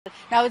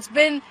Now, it's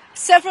been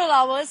several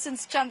hours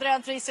since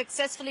Chandrayaan-3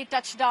 successfully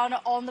touched down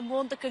on the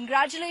moon. The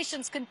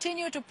congratulations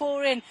continue to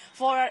pour in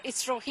for our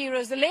ISRO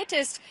heroes. The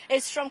latest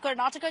is from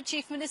Karnataka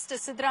Chief Minister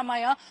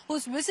Siddaramaiah,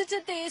 who's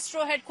visited the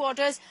ISRO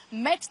headquarters,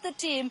 met the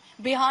team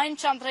behind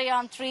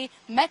Chandrayaan-3,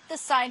 met the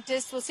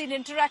scientists, was seen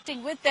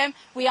interacting with them.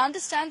 We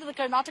understand that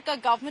the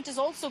Karnataka government is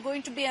also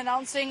going to be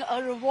announcing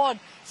a reward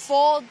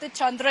for the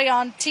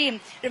Chandrayaan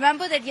team.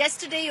 Remember that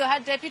yesterday you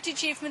had Deputy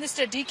Chief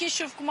Minister D.K.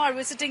 Shivkumar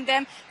visiting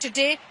them.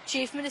 Today,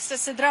 Chief Minister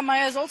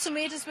Siddaramaiah has also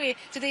made his way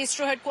to the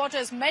ISRO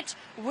headquarters, met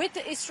with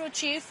the ISRO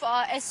Chief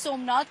S.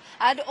 Somanath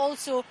and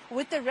also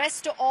with the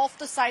rest of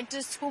the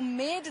scientists who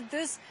made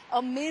this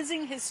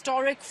amazing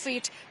historic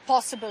feat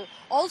possible.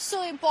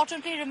 Also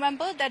importantly,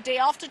 remember that day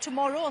after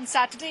tomorrow on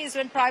Saturday is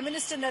when Prime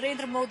Minister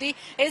Narendra Modi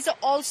is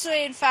also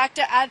in fact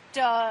at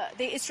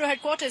the ISRO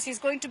headquarters. He's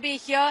going to be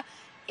here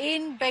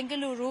in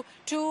Bengaluru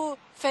to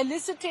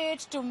felicitate,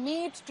 to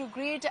meet, to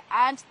greet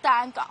and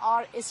thank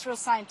our ISRO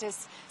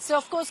scientists. So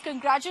of course,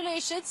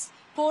 congratulations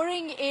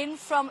pouring in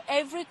from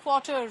every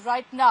quarter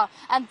right now,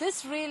 and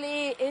this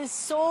really is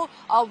so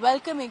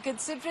welcoming,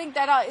 considering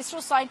that our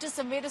ISRO scientists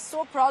have made us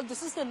so proud.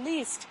 This is the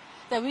least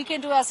that we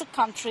can do as a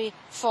country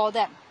for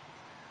them.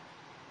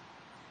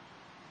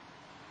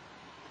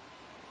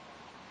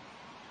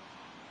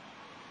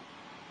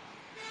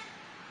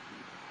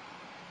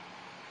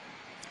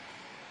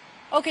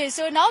 Okay,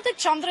 so now that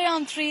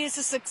Chandrayaan-3 is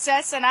a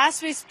success, and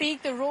as we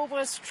speak, the rover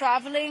is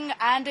traveling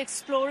and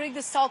exploring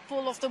the south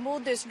pole of the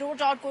moon, there's no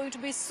doubt going to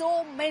be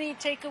so many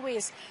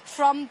takeaways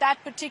from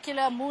that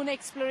particular moon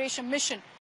exploration mission.